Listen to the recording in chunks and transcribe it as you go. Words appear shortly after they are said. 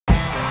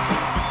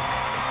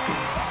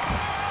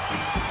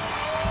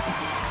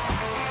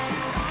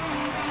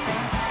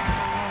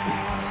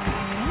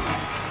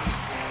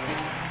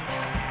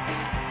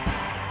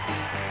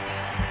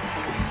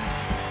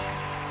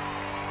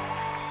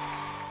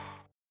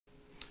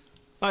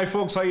Hi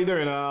folks, how you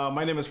doing?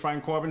 My name is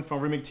Frank Corbin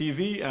from REMIC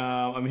TV.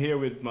 I'm here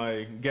with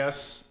my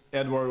guest,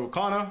 Edward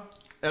Oconnor.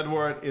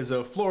 Edward is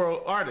a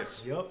floral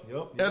artist. Yep.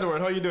 Edward,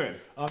 how you doing?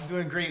 I'm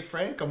doing great,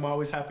 Frank. I'm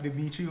always happy to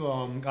meet you.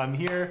 I'm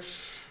here.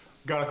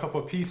 Got a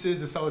couple of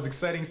pieces. This always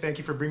exciting. Thank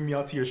you for bringing me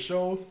out to your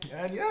show.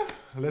 And yeah,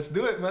 let's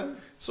do it, man.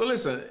 So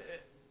listen,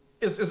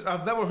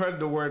 I've never heard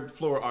the word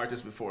floral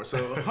artist before.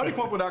 So how do you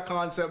come up with that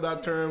concept,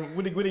 that term?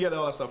 Where do you get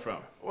all that stuff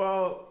from?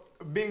 Well,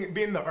 being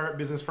in the art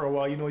business for a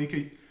while,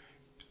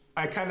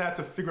 I kind of had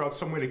to figure out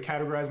some way to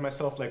categorize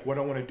myself, like what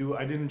I want to do.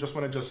 I didn't just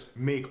want to just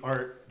make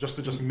art, just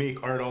to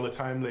make art all the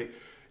time. Like,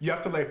 you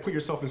have to like put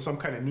yourself in some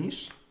kind of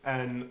niche.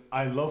 And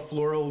I love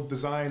floral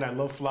design. I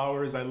love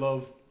flowers. I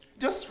love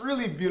just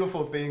really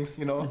beautiful things,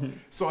 you know?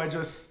 So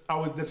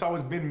that's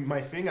always been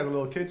my thing as a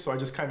little kid. So I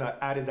just kind of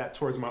added that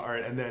towards my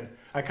art. And then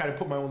I kind of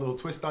put my own little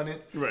twist on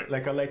it. Right.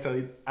 Like I like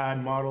to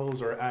add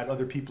models or add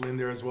other people in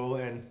there as well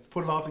and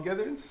put it all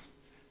together. It's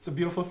a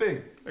beautiful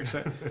thing.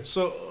 Exactly.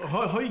 So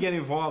how you get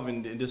involved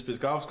in this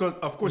business?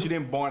 Of course, you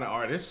didn't born an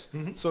artist,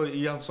 so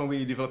you have some way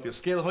you develop your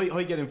skill. How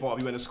you get involved?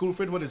 You went to school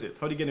for it? What is it?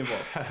 How do you get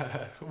involved?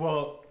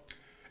 Well,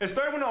 it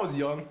started when I was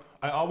young.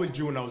 I always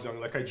drew when I was young.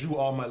 Like I drew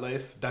all my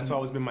life. That's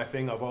always been my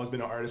thing. I've always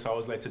been an artist. I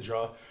always like to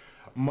draw.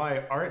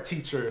 My art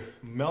teacher,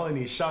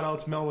 Melanie, shout out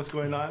to Mel, what's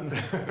going on?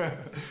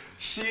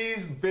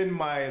 She's been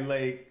my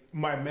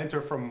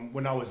mentor from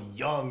when I was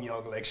young.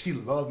 Like she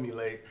loved me.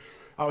 Like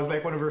I was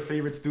like one of her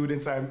favorite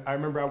students. I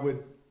remember I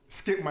would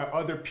skip my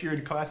other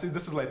period classes.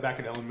 This was like back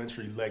in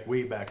elementary, like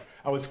way back.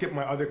 I would skip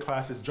my other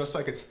classes just so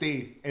I could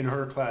stay in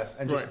her class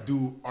and just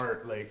do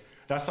art. Like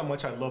that's how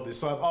much I loved it.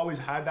 So I've always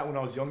had that when I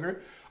was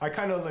younger. It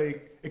kind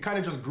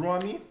of just grew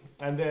on me.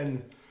 And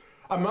then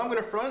I'm not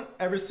gonna front,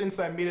 ever since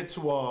I made it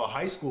to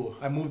high school,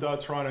 I moved out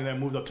of Toronto and then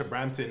moved up to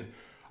Brampton.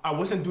 I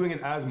wasn't doing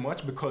it as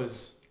much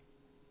because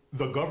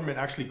the government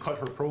actually cut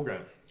her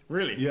program.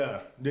 Really?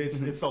 Yeah,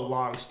 it's a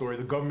long story.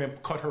 The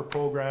government cut her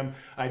program.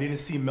 I didn't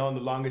see Mel in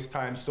the longest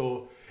time,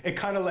 so it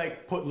kind of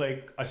like put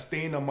like a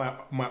stain on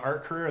my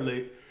art career.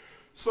 Like,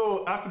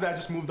 so after that, I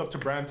just moved up to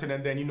Brampton,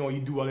 and then you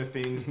do other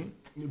things,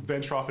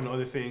 venture off into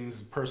other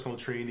things, personal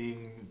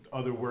training,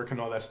 other work, and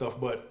all that stuff.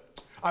 But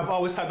I've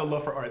always had the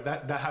love for art.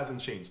 That hasn't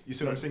changed. You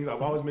see what I'm saying?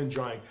 I've always been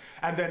drawing.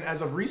 And then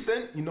as of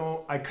recent,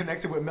 I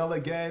connected with Mel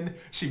again.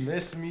 She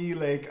missed me.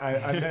 Like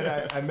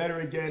I met her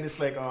again. It's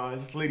like,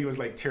 this lady was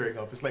like tearing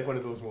up. It's like one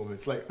of those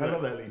moments. Like I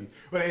love that lady.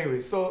 But anyway,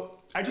 so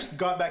I just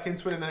got back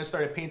into it and then I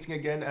started painting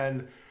again.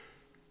 And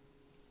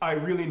I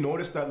really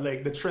noticed that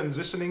like the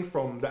transitioning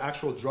from the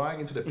actual drawing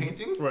into the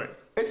painting,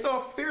 it's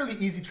a fairly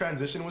easy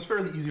transition. It was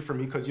fairly easy for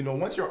me because,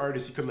 once you're an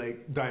artist, you could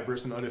like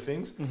diverse in other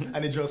things.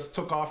 And it just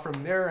took off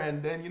from there.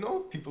 And then,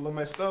 people of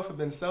my stuff have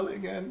been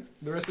selling and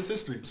the rest is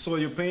history. So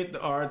you paint the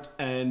art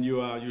and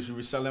you usually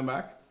resell them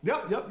back?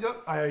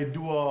 Yep. I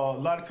do a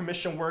lot of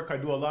commission work. I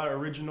do a lot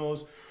of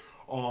originals.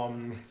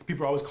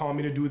 People are always calling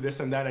me to do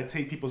this and that. I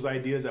take people's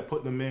ideas, I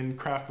put them in,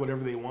 craft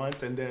whatever they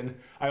want, and then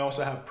I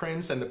also have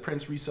prints and the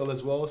prints resell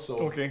as well. So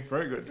okay,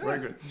 very good, very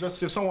good. Just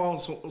so if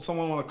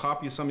someone want to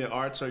copy some of your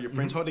arts or your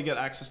prints, how do they get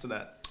access to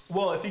that?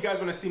 Well, if you guys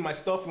want to see my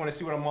stuff, you want to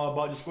see what I'm all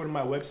about, just go to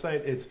my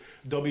website. It's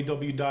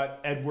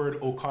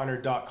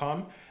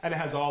www.edwardoconnor.com, and it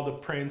has all the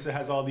prints, it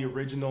has all the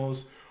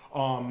originals,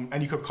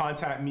 and you could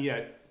contact me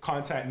at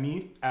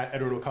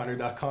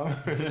edwardoconnor.com.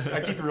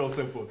 I keep it real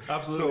simple.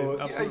 Absolutely. So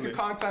absolutely. You can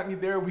contact me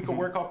there. We can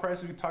work out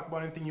prices. We can talk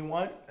about anything you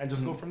want and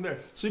just go from there.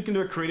 So you can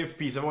do a creative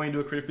piece. If I want to do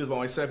a creative piece by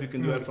myself, you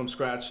can do it from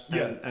scratch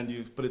and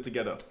you put it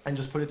together. And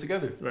just put it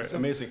together. Right. So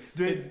amazing.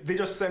 They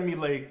just send me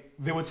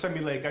they would send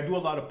me I do a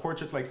lot of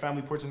portraits, like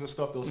family portraits and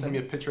stuff. They'll send me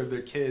a picture of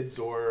their kids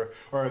or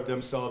of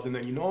themselves, and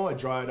then I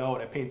draw it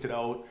out, I paint it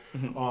out.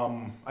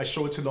 I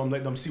show it to them,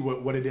 let them see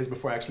what it is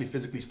before I actually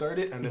physically start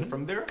it, and then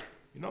from there,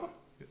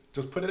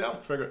 just put it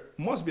out. Figure.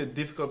 Must be a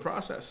difficult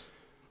process.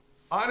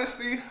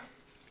 Honestly,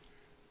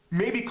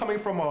 maybe coming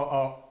from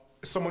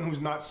someone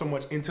who's not so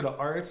much into the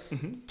arts,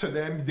 to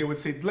them they would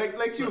say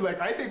like you, like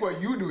I think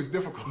what you do is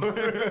difficult.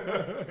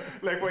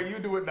 Like what you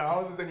do with the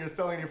houses and you're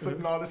selling, you're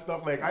flipping all this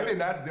stuff. Like I think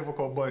that's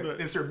difficult, but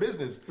it's your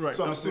business. Right.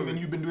 So I'm assuming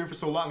you've been doing it for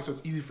so long, so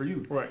it's easy for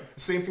you. Right.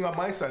 Same thing on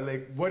my side.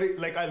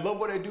 Like I love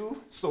what I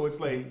do, so it's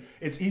like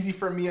it's easy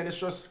for me, and it's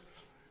just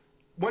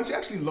once you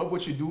actually love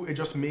what you do, it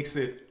just makes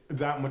it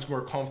that much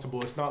more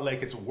comfortable. It's not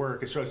like it's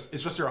work. It's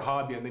just your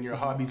hobby, and then your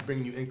hobby's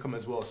bringing you income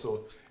as well.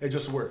 So it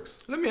just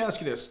works. Let me ask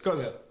you this,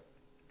 because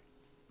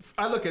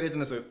I look at it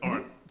and it's like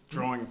art,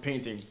 drawing,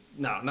 painting.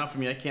 No, not for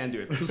me. I can't do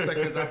it. 2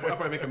 seconds, I'll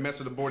probably make a mess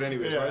of the board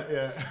anyways, right?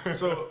 Yeah.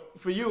 So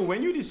for you,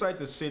 when you decide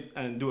to sit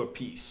and do a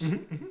piece,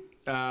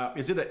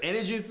 is it an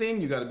energy thing?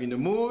 You got to be in the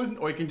mood,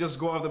 or you can just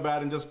go off the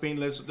bat and just paint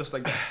just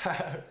like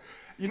that?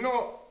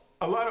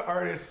 A lot of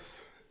artists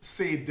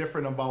say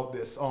different about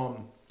this.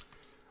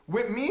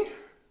 With me,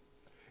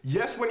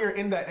 yes, when you're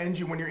in that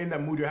energy, when you're in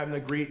that mood, you're having a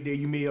great day,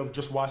 you may have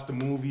just watched a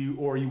movie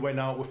or you went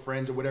out with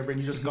friends or whatever, and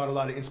you just got a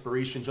lot of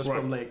inspiration just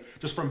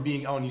from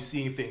being out and you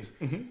seeing things.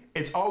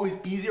 It's always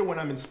easier when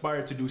I'm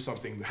inspired to do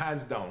something,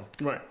 hands down.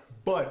 Right.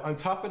 But on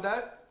top of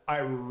that, I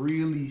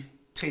really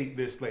take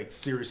this like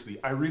seriously.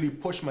 I really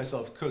push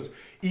myself because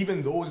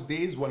even those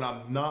days when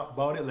I'm not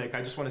about it, like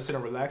I just want to sit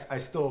and relax, I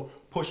still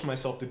push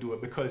myself to do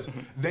it because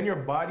then your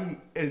body,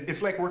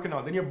 it's like working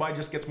out, then your body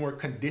just gets more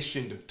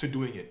conditioned to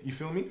doing it. You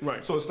feel me?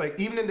 Right. So it's like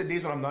even in the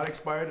days when I'm not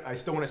expired, I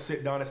still want to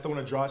sit down, I still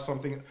want to draw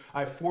something.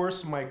 I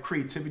force my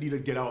creativity to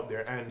get out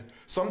there. And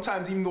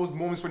sometimes even those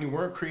moments when you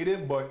weren't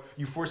creative, but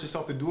you force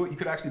yourself to do it, you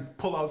could actually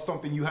pull out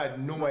something you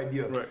had no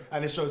idea. Right.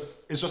 And it's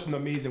just an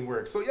amazing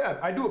work. So yeah,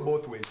 I do it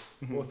both ways.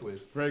 Both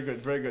ways. Very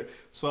good, very good.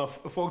 So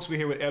folks, we're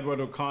here with Edward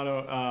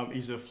O'Connor.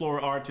 He's a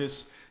floral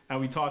artist, and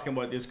we're talking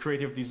about his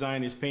creative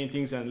design, his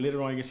paintings, and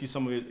later on you can see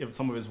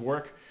some of his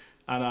work.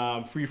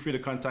 And feel free to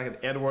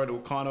contact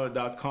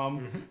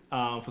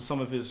edwardoconnor.com for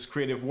some of his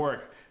creative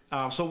work.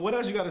 So what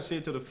else you got to say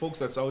to the folks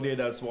that's out there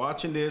that's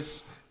watching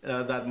this,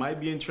 that might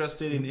be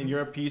interested in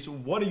your piece?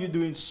 What are you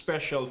doing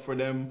special for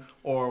them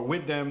or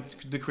with them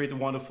to create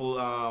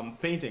wonderful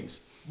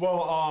paintings?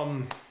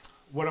 Well,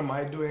 what am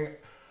I doing?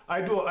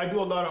 I do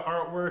a lot of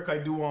artwork.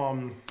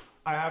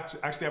 I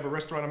actually have a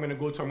restaurant I'm gonna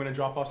go to. I'm gonna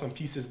drop off some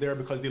pieces there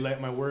because they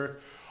like my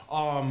work.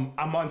 I'm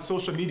on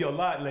social media a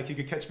lot. Like you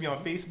could catch me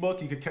on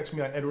Facebook. You could catch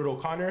me on Edward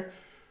O'Connor.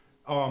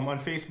 On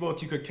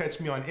Facebook, you could catch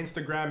me on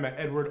Instagram at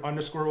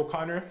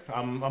Edward_O'Connor.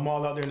 I'm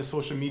all out there in the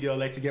social media. I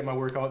like to get my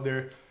work out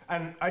there.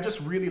 And I just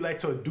really like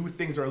to do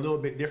things that are a little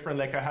bit different.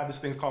 Like I have this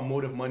thing called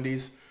Motive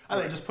Mondays. I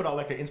like just put out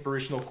like an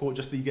inspirational quote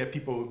just to get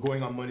people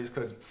going on Mondays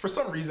because for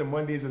some reason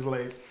Mondays is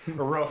like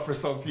rough for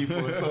some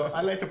people. So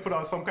I like to put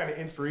out some kind of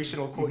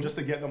inspirational quote just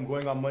to get them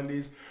going on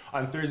Mondays.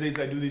 On Thursdays,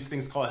 I do these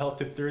things called Health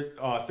Tip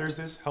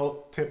Thursdays.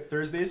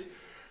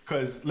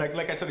 Because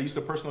like I said, I used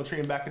to personal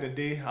train back in the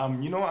day.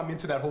 You know, I'm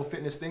into that whole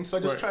fitness thing. So I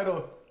just try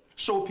to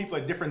show people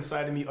a different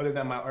side of me other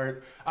than my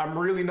art. I'm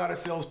really not a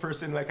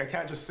salesperson. Like I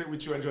can't just sit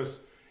with you and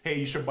just, hey,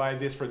 you should buy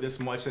this for this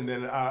much, and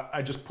then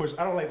I just push.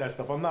 I don't like that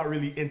stuff. I'm not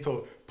really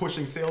into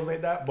pushing sales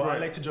like that, but I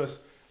like to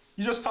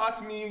you just talk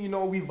to me, you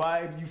know, we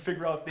vibe, you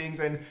figure out things,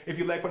 and if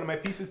you like one of my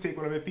pieces, take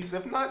one of my pieces.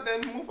 If not, then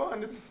move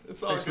on.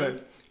 It's all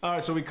good. All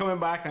right, so we're coming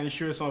back and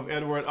share some of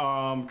Edward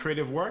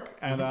creative work,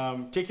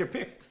 and take your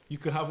pick. You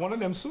could have one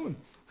of them soon.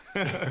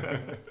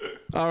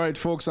 All right,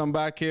 folks, I'm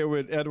back here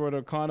with Edward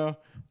O'Connor,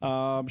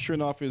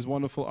 showing off his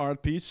wonderful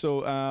art piece.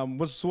 So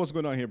what's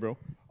going on here, bro?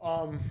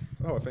 Oh,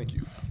 thank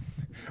you.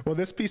 Well,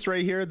 this piece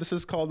right here, this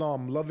is called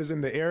Love is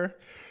in the Air.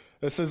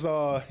 This is,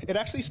 it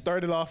actually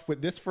started off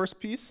with this first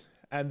piece,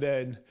 and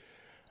then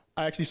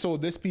I actually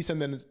sold this piece,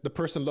 and then the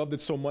person loved it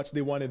so much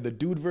they wanted the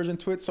dude version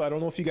to it. So I don't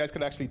know if you guys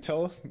could actually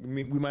tell.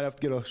 We might have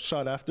to get a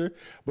shot after,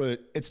 but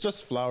it's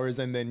just flowers,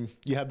 and then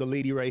you have the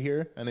lady right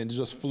here, and then it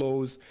just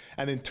flows,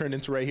 and then turned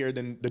into right here,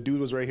 then the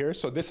dude was right here.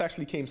 So this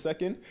actually came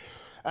second.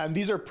 And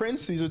these are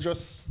prints. These are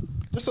just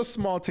a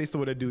small taste of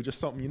what I do, just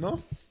something, you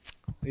know?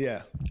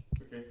 Yeah.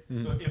 Okay.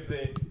 So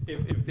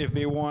if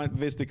they want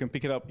this, they can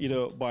pick it up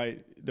either by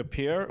the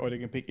pair or they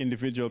can pick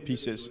individual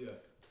pieces. Yeah.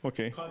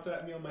 Okay.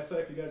 Contact me on my site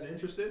if you guys are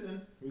interested,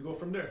 and we go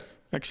from there.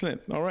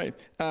 Excellent. All right.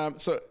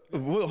 So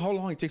how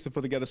long it takes to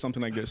put together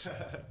something like this?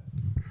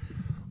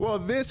 Well,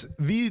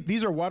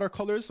 these are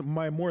watercolors.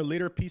 My more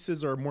later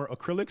pieces are more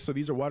acrylic, so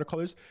these are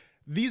watercolors.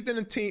 These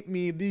didn't take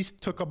me. These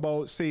took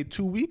about, say,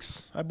 2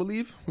 weeks, I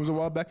believe. It was a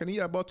while back in the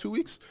year, about 2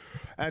 weeks.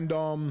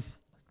 And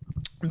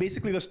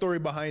basically the story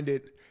behind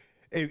it,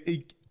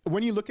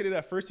 when you look at it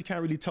at first, you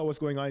can't really tell what's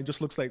going on. It just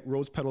looks like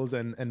rose petals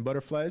and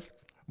butterflies.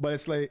 But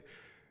it's like,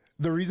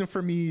 the reason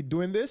for me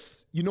doing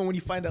this, you know, when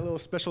you find that little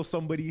special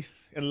somebody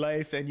in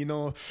life and, you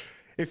know,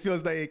 it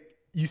feels like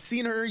you've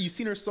seen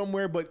her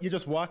somewhere, but you're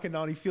just walking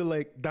down, you feel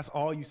like that's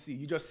all you see.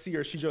 You just see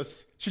her, she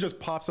just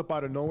pops up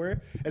out of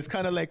nowhere. It's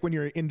kind of like when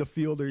you're in the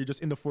field or you're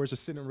just in the forest,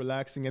 just sitting and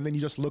relaxing, and then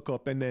you just look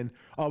up and then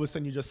all of a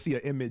sudden you just see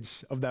an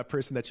image of that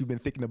person that you've been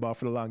thinking about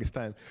for the longest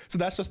time. So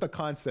that's just the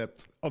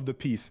concept of the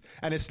piece.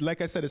 And it's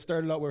like I said, it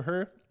started out with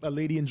her. A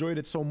lady enjoyed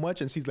it so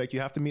much and she's like, you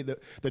have to meet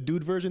the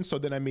dude version. So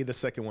then I made the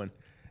second one.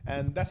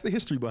 And that's the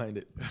history behind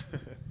it.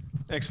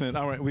 Excellent.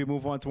 All right, we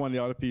move on to one of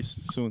the other piece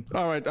soon.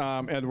 All right,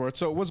 Edward.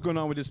 So what's going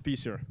on with this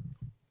piece here?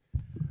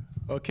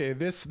 Okay,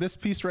 this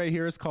piece right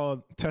here is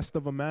called Test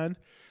of a Man.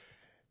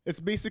 It's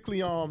basically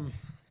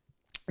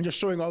just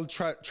showing all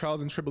the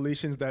trials and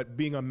tribulations that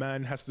being a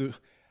man has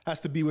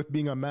to be with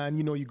being a man.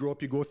 You know, you grow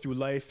up, you go through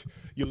life,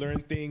 you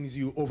learn things,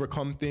 you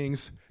overcome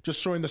things.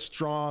 Just showing the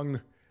strong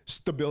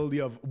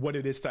stability of what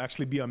it is to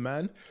actually be a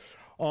man.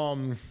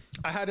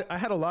 I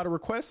had a lot of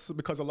requests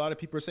because a lot of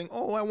people are saying,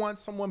 oh, I want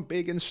someone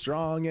big and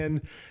strong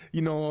and,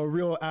 you know, a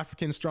real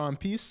African strong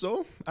piece.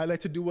 So I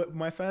like to do what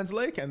my fans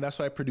like, and that's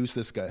why I produced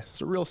this guy.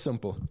 So real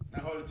simple.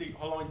 Now, how long did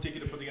it take you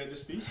to put together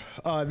this piece?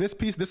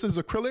 This is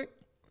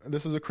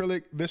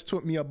acrylic. This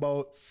took me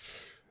about,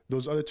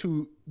 those other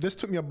two, this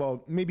took me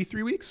about maybe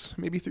 3 weeks,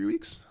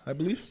 I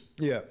believe.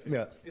 Yeah.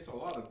 It's a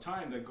lot of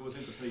time that goes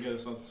into putting together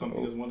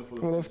something as wonderful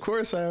as Well, this. of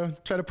course, I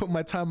try to put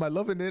my time, my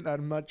love in it.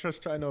 I'm not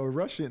just trying to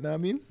rush it, know what I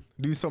mean?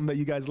 Do something that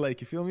you guys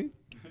like, you feel me?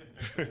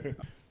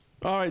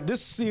 All right,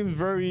 this seems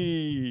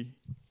very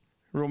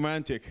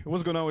romantic.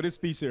 What's going on with this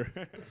piece here?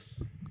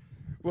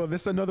 Well,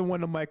 this is another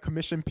one of my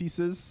commission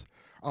pieces.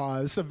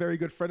 This is a very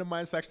good friend of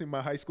mine. It's actually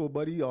my high school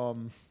buddy.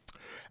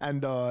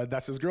 And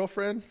that's his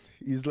girlfriend.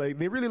 He's like,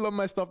 they really love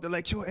my stuff. They're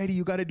like, yo, Eddie,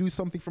 you got to do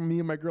something for me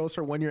and my girls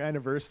for 1 year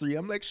anniversary.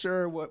 I'm like,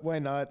 sure, why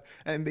not?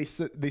 And they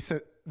sent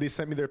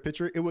me their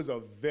picture. It was a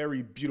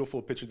very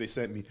beautiful picture they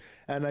sent me,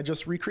 and I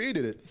just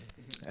recreated it.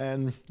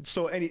 And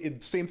so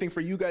same thing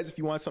for you guys. If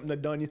you want something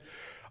done,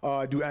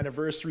 do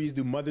anniversaries,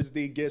 do Mother's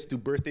Day gifts, do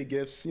birthday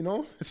gifts. You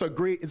know, it's a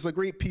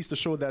great piece to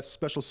show that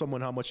special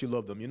someone how much you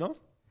love them. You know.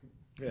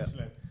 Yeah.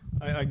 Excellent.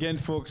 Again,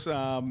 folks,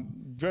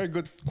 very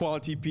good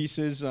quality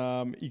pieces.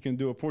 You can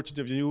do a portrait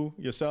of you,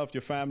 yourself,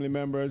 your family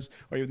members,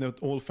 or even the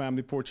whole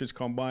family portraits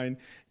combined.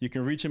 You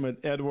can reach him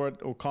at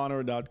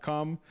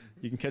edwardoconnor.com.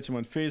 You can catch him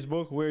on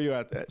Facebook. Where are you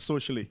at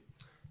socially?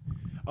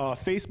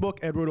 Facebook,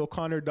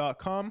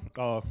 edwardoconnor.com,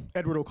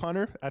 Edward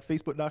O'Connor at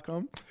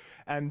facebook.com,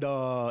 and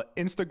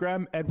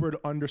Instagram,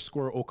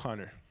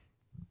 Edward_O'Connor.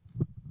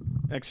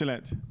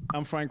 Excellent.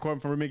 I'm Frank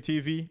Corbin from REMIC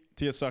TV.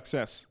 To your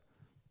success.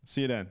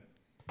 See you then.